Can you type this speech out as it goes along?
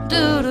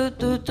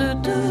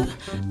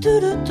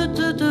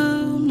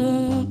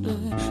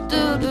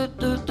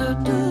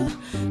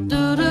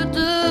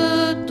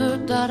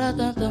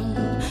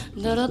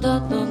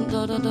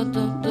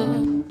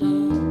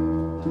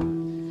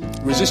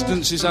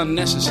Resistance is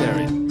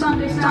unnecessary.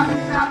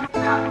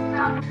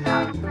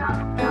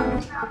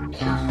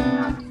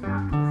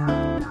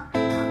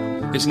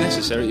 It's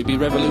necessary to be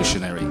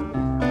revolutionary.